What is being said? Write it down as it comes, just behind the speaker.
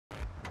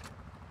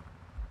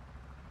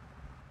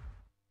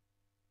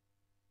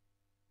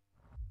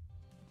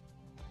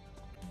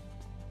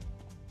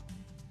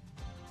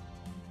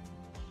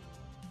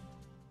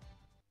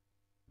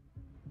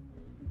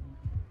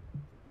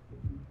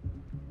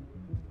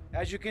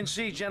As you can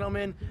see,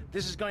 gentlemen,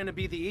 this is going to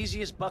be the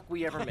easiest buck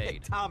we ever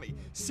made. Tommy,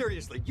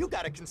 seriously, you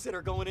gotta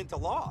consider going into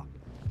law.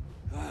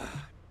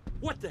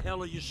 What the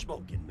hell are you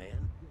smoking,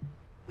 man?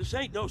 This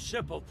ain't no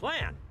simple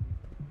plan.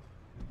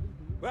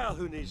 Well,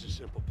 who needs a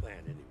simple plan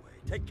anyway?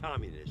 Take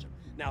communism.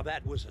 Now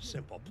that was a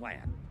simple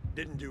plan.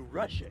 Didn't do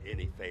Russia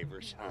any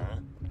favors, huh?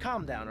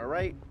 Calm down, all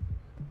right?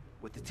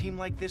 With a team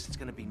like this, it's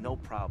gonna be no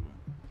problem.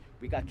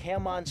 We got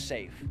Cam on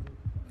safe.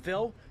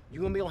 Phil,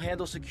 you and me will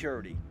handle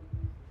security.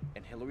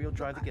 And Hillary will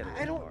drive the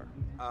getaway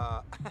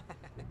car.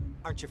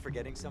 Aren't you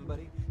forgetting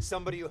somebody?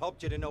 Somebody who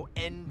helped you to no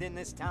end in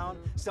this town?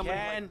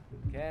 Somebody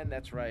Ken,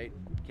 that's right.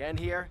 Ken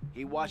here,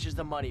 he washes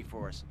the money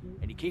for us.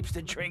 And he keeps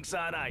the drinks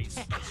on ice.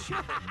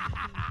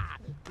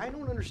 I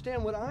don't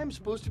understand what I'm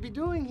supposed to be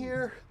doing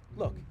here.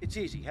 Look, it's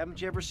easy. Haven't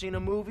you ever seen a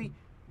movie?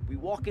 We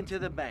walk into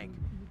the bank,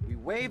 we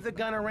wave the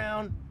gun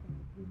around,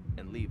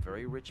 and leave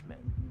very rich men.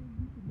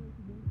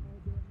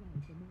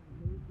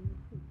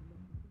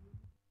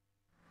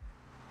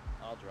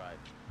 I'll drive.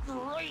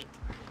 Great!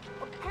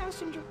 A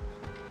passenger.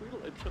 Wait till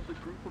I tell the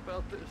group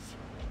about this.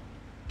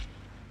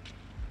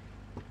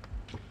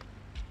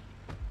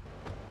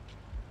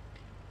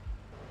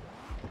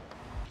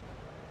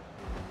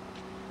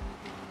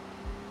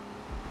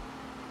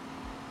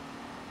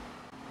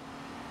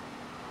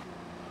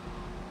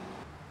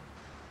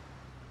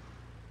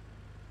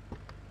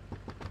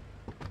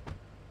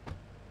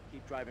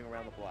 Keep driving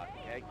around the block,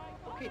 okay?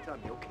 Okay,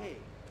 Tommy, okay.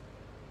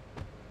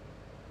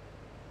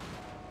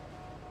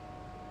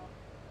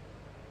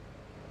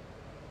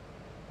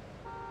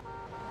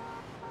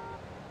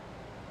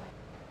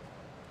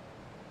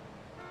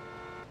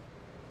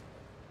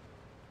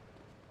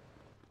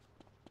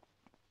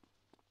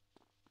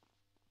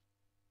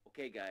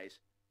 Okay, guys.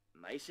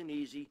 Nice and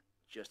easy,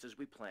 just as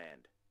we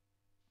planned.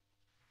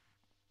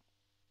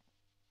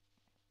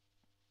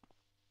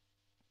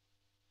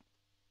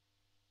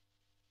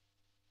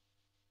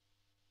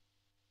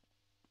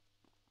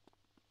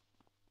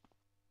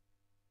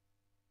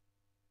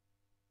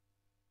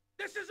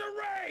 This is a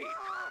raid!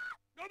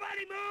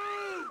 Nobody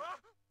move!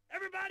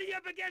 Everybody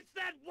up against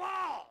that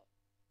wall!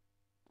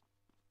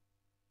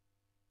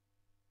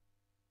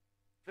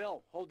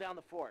 Phil, hold down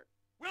the fort.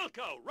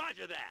 Wilco,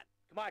 roger that!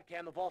 Come on,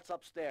 Cam, the vault's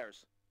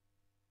upstairs.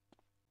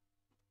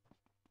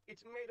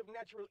 It's made of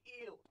natural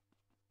eel.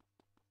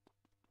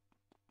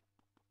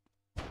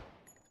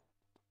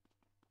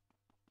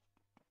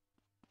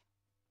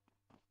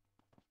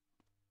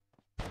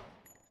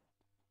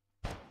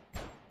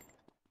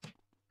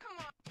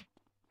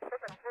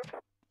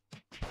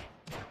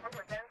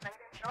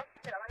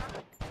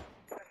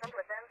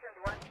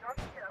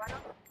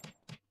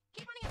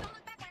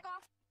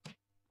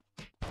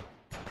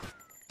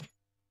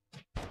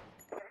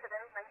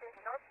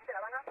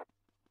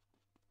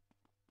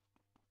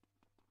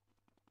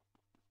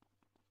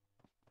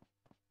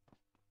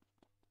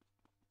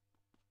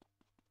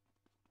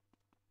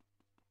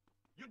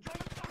 You drove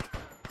it!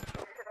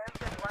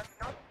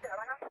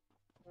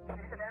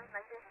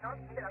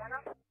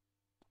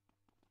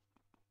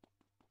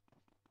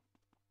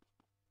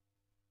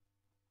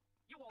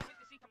 You won't live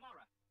to see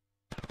tomorrow.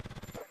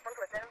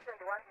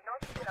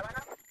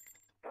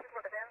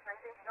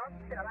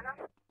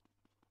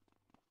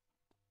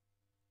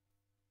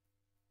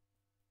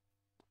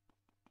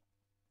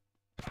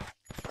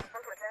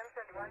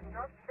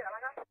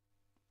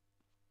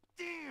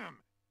 Damn!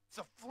 It's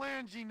a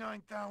flangey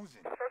 9000.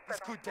 This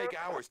could take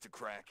hours to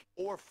crack.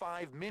 Or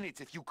 5 minutes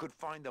if you could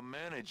find the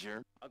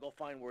manager. I'll go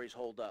find where he's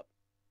holed up.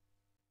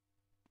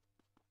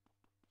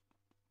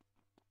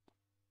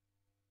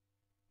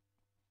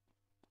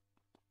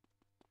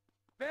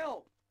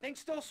 Phil, things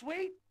still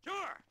sweet?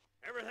 Sure!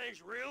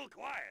 Everything's real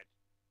quiet.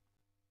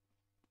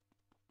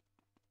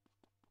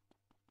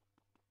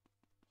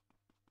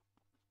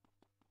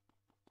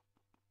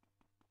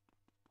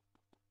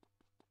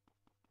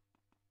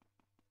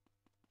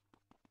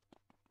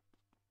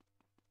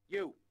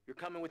 You're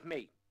coming with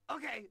me.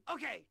 Okay,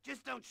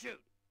 just don't shoot.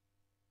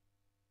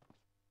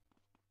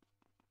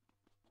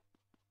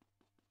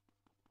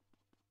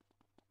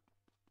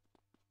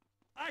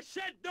 I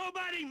said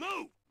nobody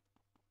move!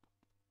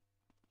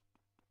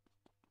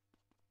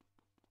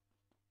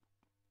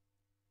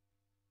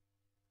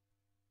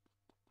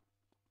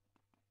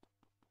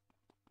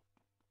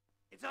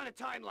 It's on a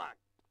time lock.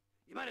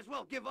 You might as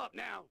well give up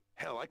now.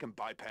 Hell, I can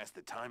bypass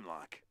the time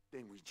lock.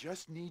 Then we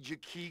just need your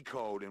key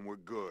code and we're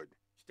good.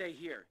 Stay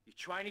here. You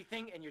try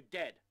anything and you're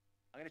dead.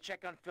 I'm gonna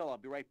check on Phil. I'll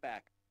be right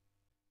back.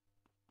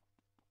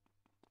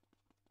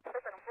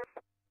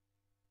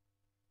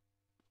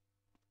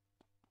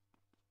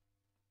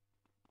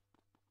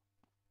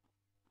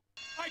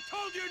 I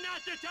told you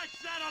not to touch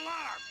that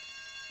alarm!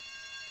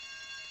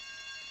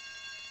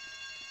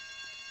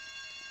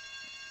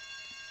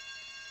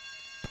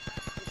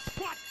 The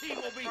SWAT team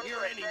will be here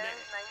any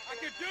minute. I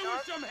could do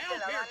with some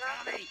help here,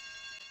 Tommy!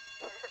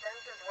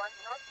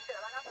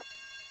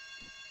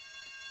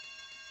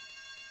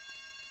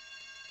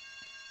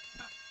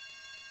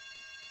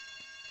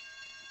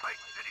 Pike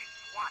City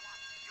SWAT,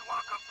 you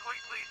are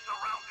completely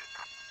surrounded.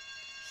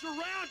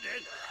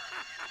 Surrounded?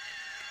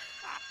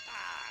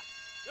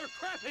 They're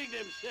crapping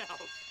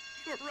themselves.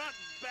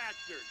 Rotten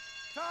bastards.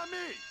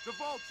 Tommy, the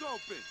vault's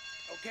open.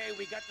 Okay,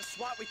 we got the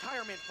SWAT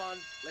retirement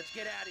fund. Let's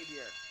get out of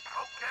here.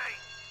 Okay,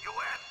 you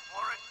asked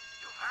for it.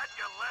 You've had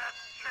your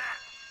last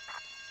chance.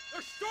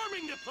 They're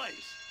storming the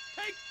place.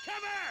 Take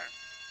cover!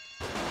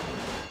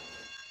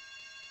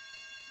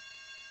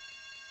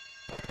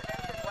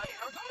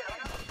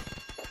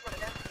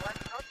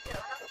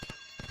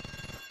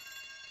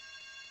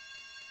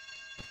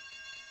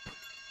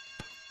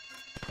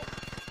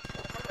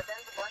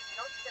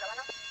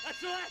 That's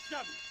the last of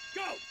them!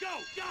 Go, go,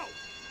 go!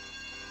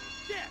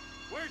 Shit!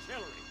 Where's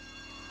Hillary?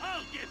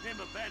 I'll give him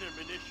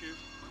abandonment issues.